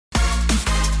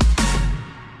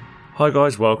Hi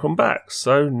guys, welcome back.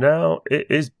 So now it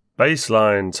is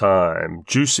bassline time.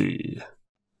 Juicy.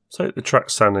 So the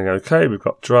track's sounding okay. We've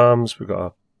got drums, we've got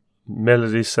a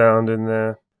melody sound in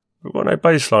there. We've got no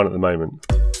bassline at the moment.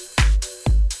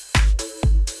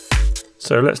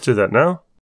 So let's do that now.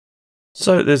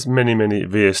 So there's many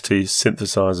VST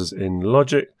synthesizers in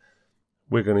Logic.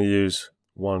 We're going to use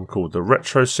one called the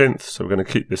retro synth. So we're going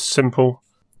to keep this simple.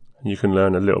 You can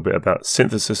learn a little bit about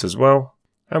synthesis as well.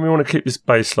 And we want to keep this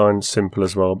bass line simple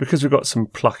as well, because we've got some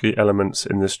plucky elements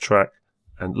in this track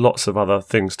and lots of other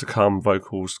things to come,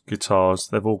 vocals, guitars.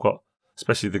 They've all got,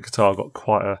 especially the guitar, got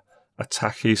quite a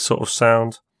tacky sort of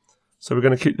sound. So we're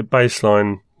going to keep the bass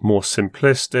line more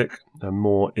simplistic and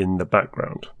more in the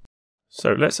background.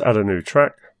 So let's add a new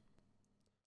track.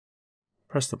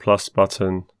 Press the plus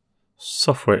button,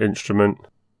 software instrument,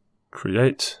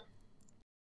 create.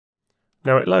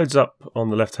 Now it loads up on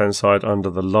the left hand side under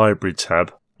the library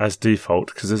tab as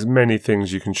default, because there's many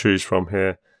things you can choose from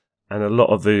here, and a lot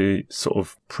of the sort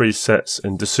of presets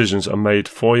and decisions are made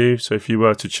for you. So if you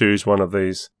were to choose one of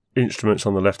these instruments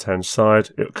on the left hand side,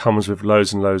 it comes with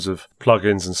loads and loads of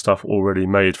plugins and stuff already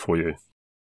made for you.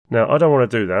 Now I don't want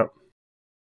to do that.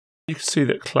 You can see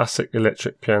that classic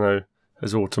electric piano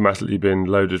has automatically been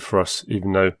loaded for us,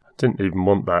 even though I didn't even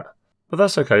want that. But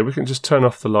that's okay, we can just turn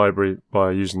off the library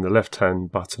by using the left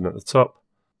hand button at the top.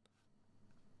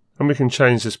 And we can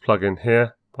change this plugin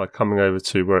here by coming over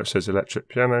to where it says electric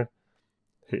piano,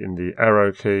 hitting the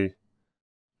arrow key,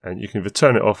 and you can either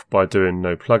turn it off by doing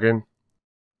no plugin,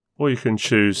 or you can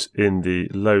choose in the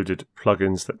loaded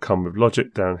plugins that come with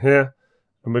Logic down here,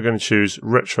 and we're going to choose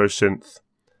retro synth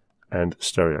and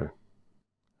stereo.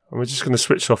 And we're just going to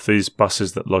switch off these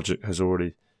buses that Logic has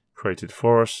already created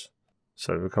for us.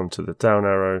 So we'll come to the down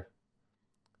arrow,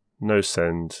 no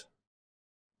send,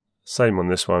 same on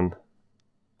this one,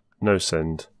 no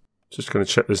send. Just going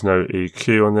to check there's no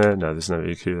EQ on there. No, there's no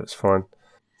EQ, that's fine.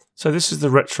 So this is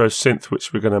the retro synth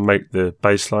which we're going to make the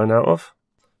bass line out of.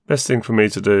 Best thing for me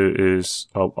to do is,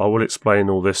 I will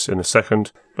explain all this in a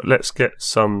second, but let's get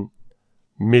some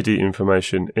MIDI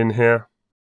information in here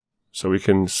so we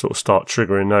can sort of start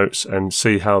triggering notes and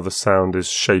see how the sound is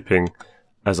shaping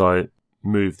as I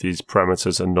move these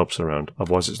parameters and knobs around.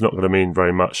 Otherwise it's not going to mean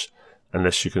very much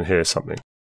unless you can hear something.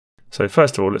 So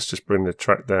first of all, let's just bring the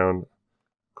track down,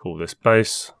 call this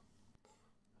bass,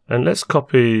 and let's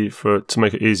copy, to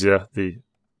make it easier, the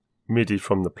MIDI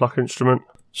from the pluck instrument.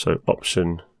 So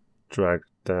option, drag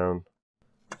down,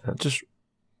 and just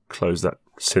close that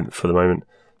synth for the moment.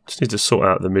 Just need to sort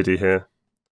out the MIDI here.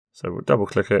 So we'll double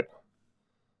click it,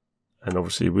 and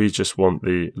obviously we just want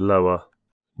the lower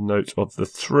note of the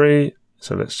 3.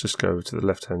 So let's just go to the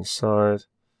left hand side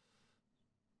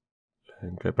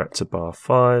and go back to bar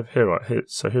 5.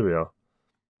 So here we are.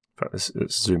 In fact,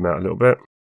 let's zoom out a little bit.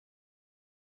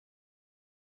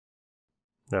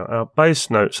 Now our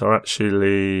bass notes are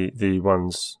actually the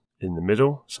ones in the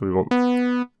middle. So we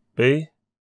want B,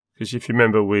 because if you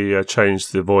remember we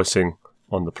changed the voicing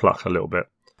on the pluck a little bit.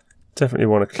 Definitely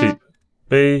want to keep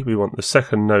B. We want the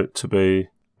second note to be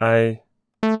A.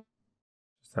 That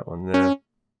one there.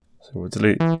 So we'll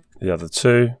delete the other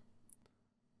 2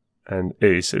 and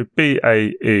E. So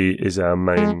B-A-E is our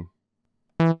main.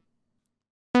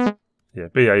 Yeah,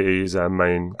 B-A-E is our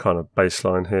main kind of bass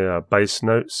line here, our bass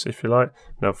notes, if you like.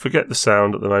 Now forget the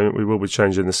sound at the moment. We will be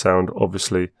changing the sound,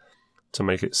 obviously, to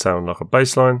make it sound like a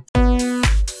bass line.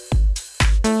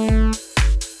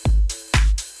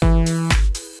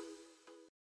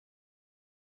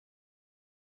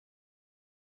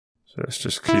 So let's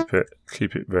just keep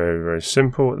it very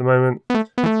simple at the moment.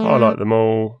 Highlight them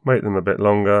all, make them a bit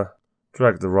longer,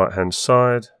 drag the right hand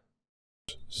side,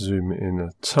 zoom in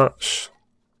a touch.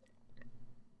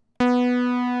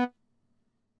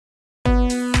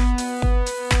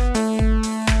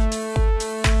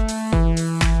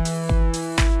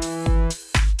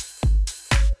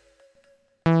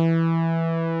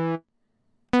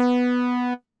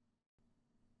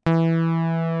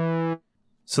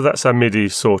 So that's our MIDI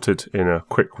sorted in a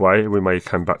quick way. We may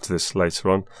come back to this later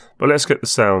on, but let's get the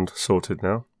sound sorted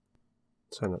now.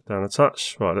 Turn that down a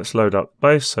touch. Right, let's load up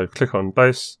bass. So click on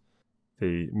bass,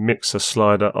 the mixer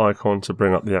slider icon to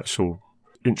bring up the actual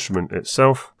instrument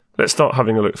itself. Let's start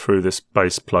having a look through this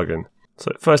bass plugin.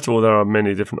 So first of all, there are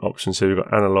many different options here. We've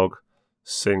got analog,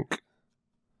 sync,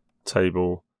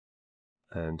 table,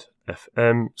 and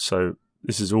FM. So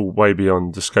this is all way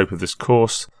beyond the scope of this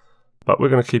course. But we're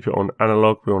going to keep it on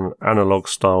analog. We're on an analog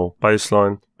style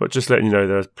bassline, but just letting you know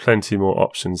there's plenty more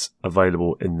options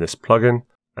available in this plugin.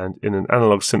 And in an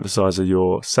analog synthesizer,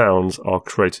 your sounds are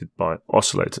created by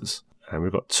oscillators. And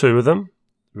we've got 2 of them.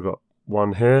 We've got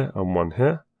one here and one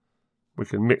here. we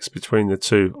can mix between the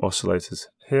two oscillators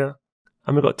here.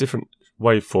 And we've got different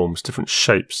waveforms, different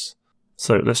shapes.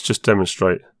 So let's just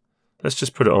demonstrate. Let's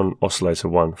just put it on oscillator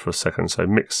 1 for a second. So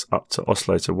mix up to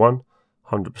oscillator 1,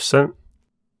 100%.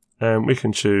 And we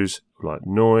can choose like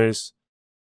noise,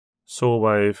 saw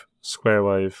wave, square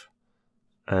wave,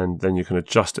 and then you can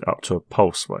adjust it up to a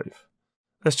pulse wave.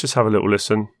 Let's just have a little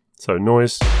listen. So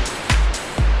noise,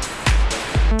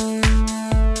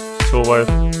 saw wave.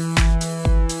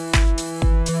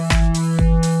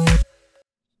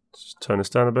 Just turn this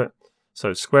down a bit.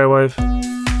 So square wave, and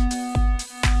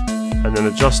then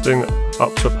adjusting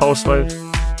up to a pulse wave.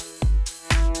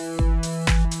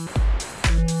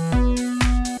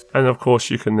 And of course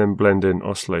you can then blend in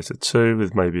oscillator 2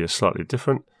 with maybe a slightly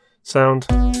different sound.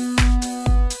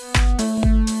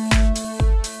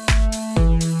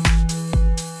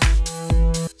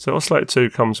 So oscillator 2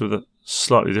 comes with a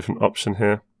slightly different option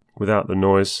here without the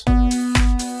noise.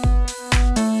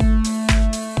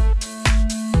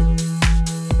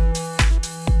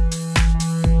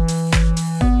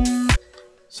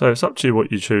 So it's up to you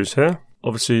what you choose here.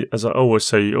 Obviously, as I always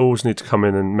say, you always need to come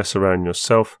in and mess around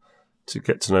yourself to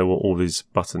get to know what all these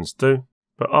buttons do.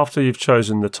 But after you've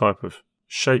chosen the type of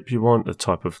shape you want, the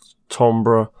type of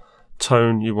timbre,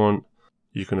 tone you want,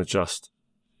 you can adjust,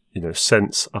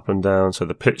 sense up and down, so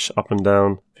the pitch up and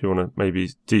down. If you want to maybe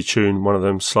detune one of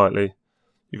them slightly.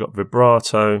 You've got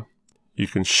vibrato. You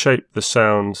can shape the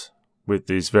sound with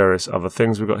these various other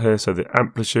things we've got here. So the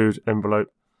amplitude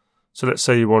envelope. So let's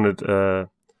say you wanted a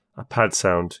pad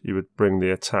sound, you would bring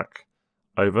the attack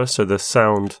over, so the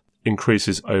sound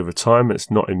increases over time,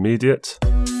 it's not immediate.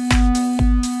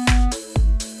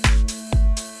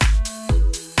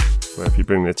 Where if you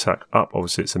bring the attack up,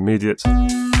 obviously it's immediate.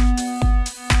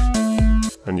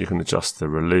 And you can adjust the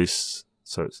release,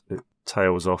 so it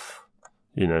tails off,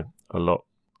 a lot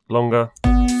longer.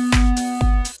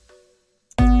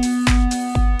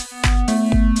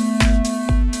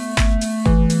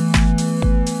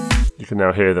 You can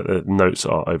now hear that the notes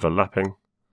are overlapping.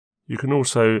 You can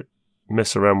also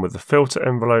mess around with the filter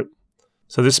envelope.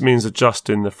 So this means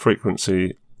adjusting the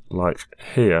frequency like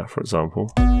here, for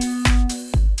example.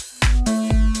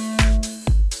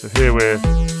 So here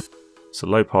it's a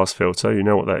low pass filter, you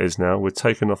know what that is now. We're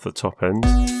taking off the top end.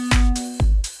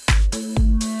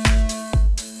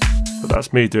 But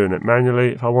that's me doing it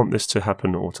manually. If I want this to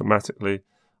happen automatically,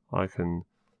 I can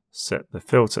set the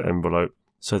filter envelope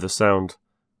so the sound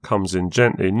comes in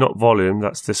gently, not volume,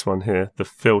 that's this one here, the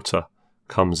filter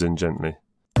comes in gently.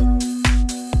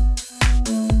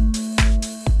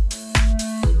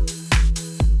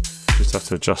 Just have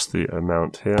to adjust the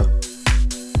amount here.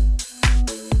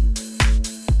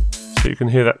 So you can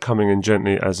hear that coming in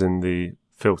gently as in the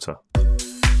filter.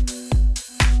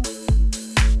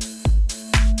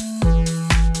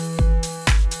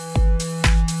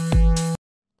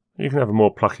 You can have a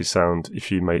more plucky sound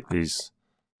if you make these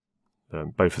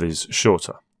both of these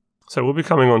shorter. So we'll be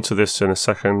coming on to this in a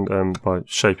second by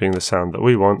shaping the sound that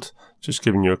we want. Just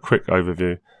giving you a quick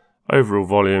overview. Overall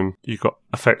volume, you've got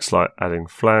effects like adding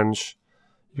flange.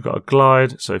 You've got a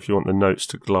glide, so if you want the notes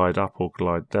to glide up or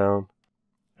glide down.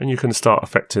 And you can start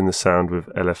affecting the sound with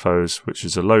LFOs, which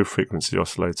is a low frequency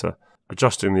oscillator.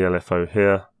 Adjusting the LFO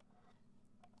here,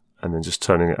 and then just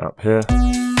turning it up here.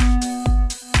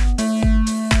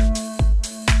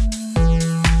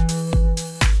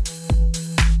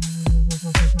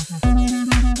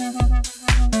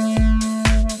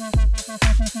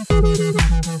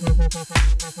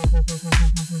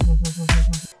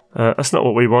 That's not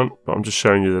what we want, but I'm just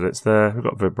showing you that it's there. We've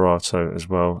got vibrato as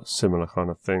well, similar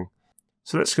kind of thing.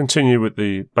 So let's continue with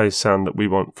the bass sound that we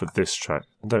want for this track.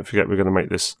 And don't forget, we're going to make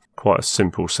this quite a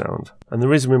simple sound. And the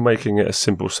reason we're making it a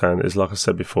simple sound is, like I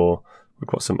said before, we've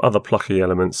got some other plucky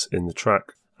elements in the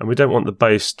track, and we don't want the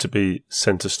bass to be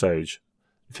center stage.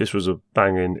 If this was a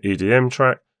banging EDM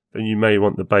track, then you may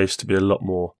want the bass to be a lot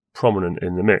more prominent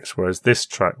in the mix, whereas this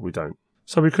track we don't.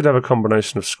 So we could have a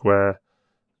combination of square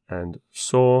and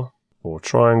saw or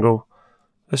triangle.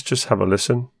 Let's just have a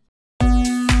listen.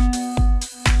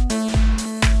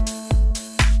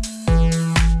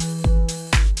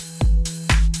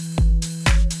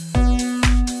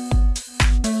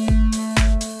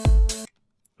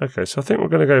 Okay, so I think we're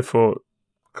going to go for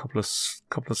a couple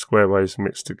of square waves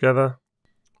mixed together.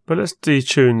 But let's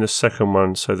detune the second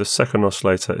one, so the second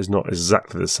oscillator is not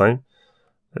exactly the same.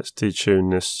 Let's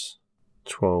detune this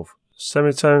 12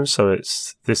 semitone, so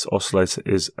this oscillator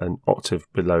is an octave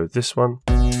below this one.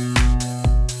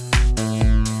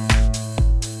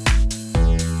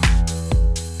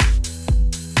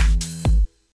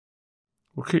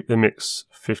 We'll keep the mix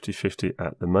 50-50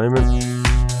 at the moment.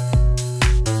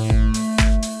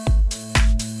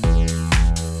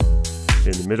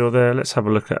 in the middle there. Let's have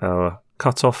a look at our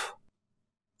cutoff.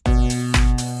 It's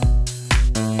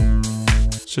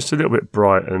just a little bit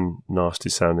bright and nasty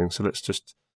sounding, so let's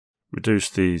just reduce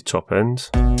the top end.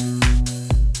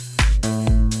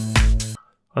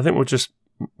 I think we'll just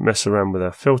mess around with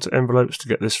our filter envelopes to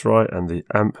get this right, and the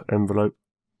amp envelope.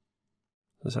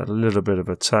 Let's add a little bit of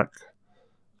attack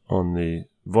on the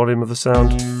volume of the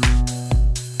sound.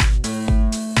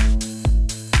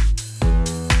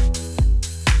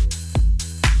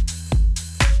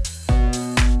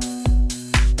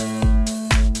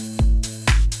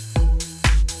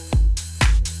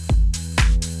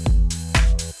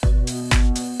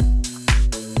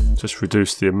 Just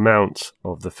reduce the amount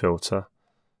of the filter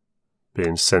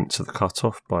being sent to the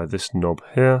cutoff by this knob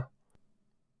here.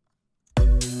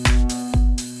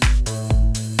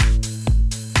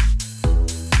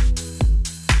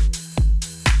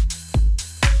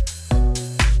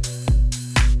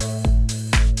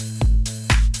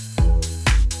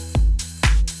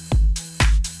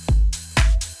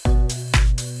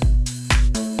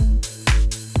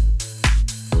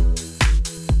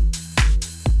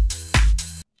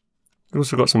 We've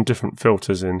also got some different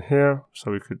filters in here,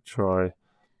 so we could try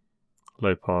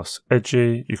low pass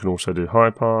edgy. You can also do high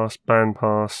pass, band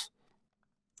pass.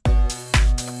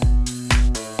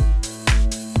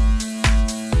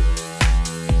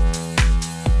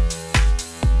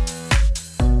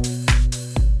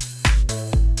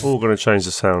 All going to change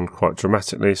the sound quite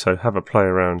dramatically, so have a play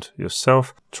around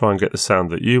yourself. Try and get the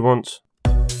sound that you want.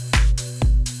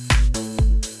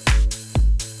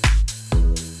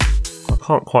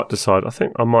 Can't quite decide. I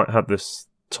think I might have this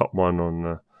top one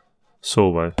on saw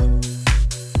wave.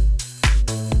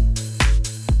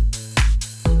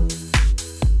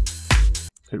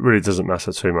 It really doesn't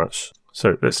matter too much.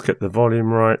 So let's get the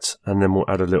volume right, and then we'll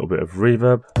add a little bit of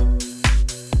reverb.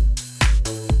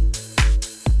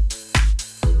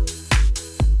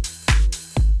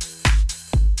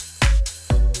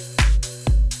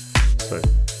 So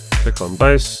click on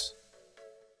bass,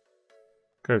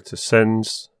 go to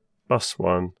sends, bus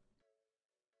 1.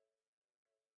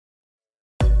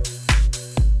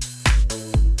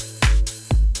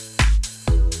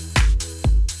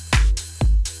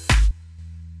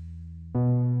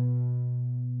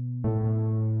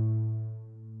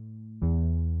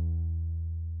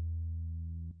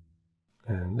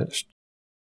 And let's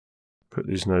put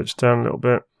these notes down a little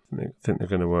bit. I think they're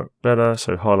going to work better,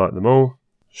 so highlight them all.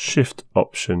 Shift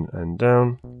Option and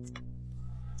down.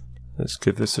 Let's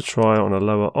give this a try on a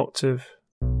lower octave.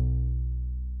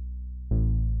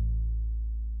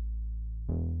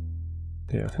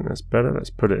 Yeah, I think that's better.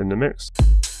 Let's put it in the mix.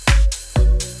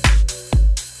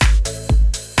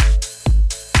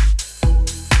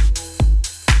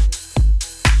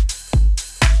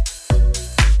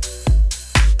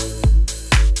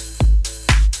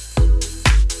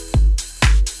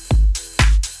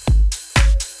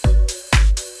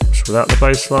 Without the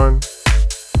bass line.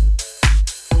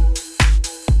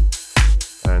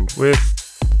 And with.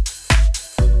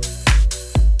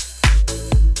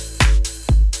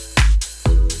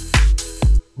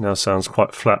 Now sounds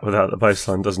quite flat without the bass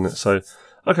line, doesn't it? So,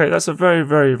 okay, that's a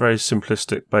very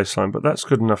simplistic bass line, but that's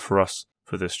good enough for us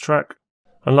for this track.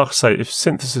 And like I say, if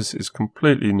synthesis is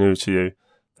completely new to you,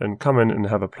 then come in and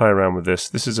have a play around with this.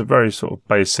 This is a very sort of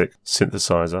basic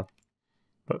synthesizer,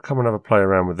 but come and have a play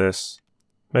around with this.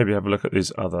 Maybe have a look at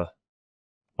these other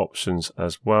options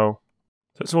as well.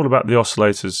 So it's all about the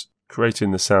oscillators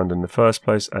creating the sound in the first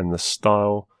place, and the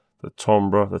style, the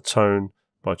timbre, the tone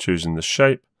by choosing the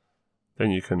shape.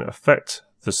 Then you can affect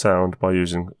the sound by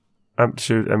using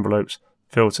amplitude envelopes,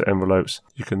 filter envelopes.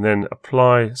 You can then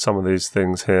apply some of these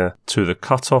things here to the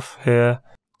cutoff here.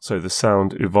 So the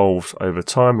sound evolves over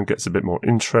time and gets a bit more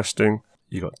interesting.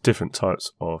 You've got different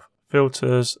types of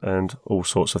filters and all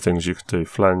sorts of things you can do,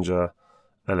 flanger,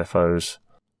 LFOs.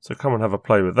 So come and have a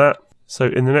play with that. So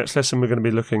in the next lesson we're going to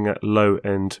be looking at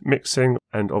low-end mixing,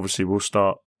 and obviously we'll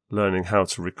start learning how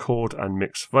to record and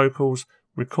mix vocals,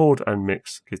 record and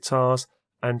mix guitars,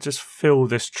 and just fill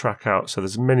this track out. So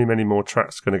there's many more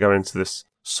tracks going to go into this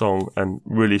song and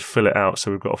really fill it out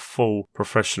so we've got a full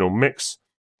professional mix.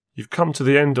 You've come to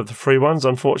the end of the free ones,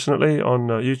 unfortunately, on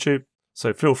YouTube.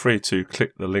 So feel free to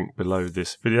click the link below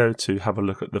this video to have a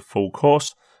look at the full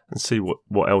course and see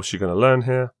what else you're going to learn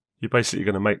here. You're basically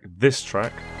going to make this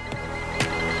track.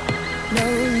 No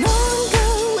longer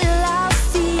will I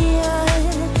fear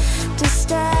to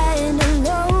stand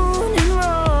alone and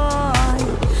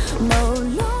roar. No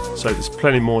longer. So there's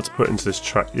plenty more to put into this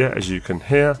track yet, as you can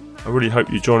hear. I really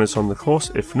hope you join us on the course.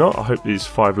 If not, I hope these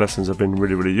 5 lessons have been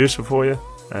really useful for you,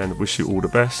 and wish you all the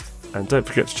best. And don't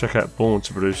forget to check out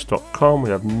borntoproduce.com. We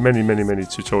have many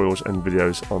tutorials and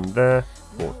videos on there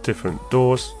for different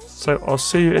DAWs. So I'll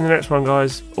see you in the next one,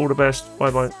 guys. All the best.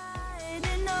 Bye bye.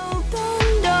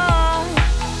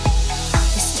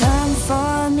 It's time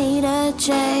for me to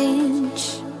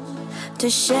change, to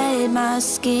shade my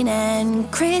skin and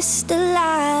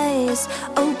crystallize,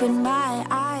 open my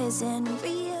eyes and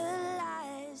read.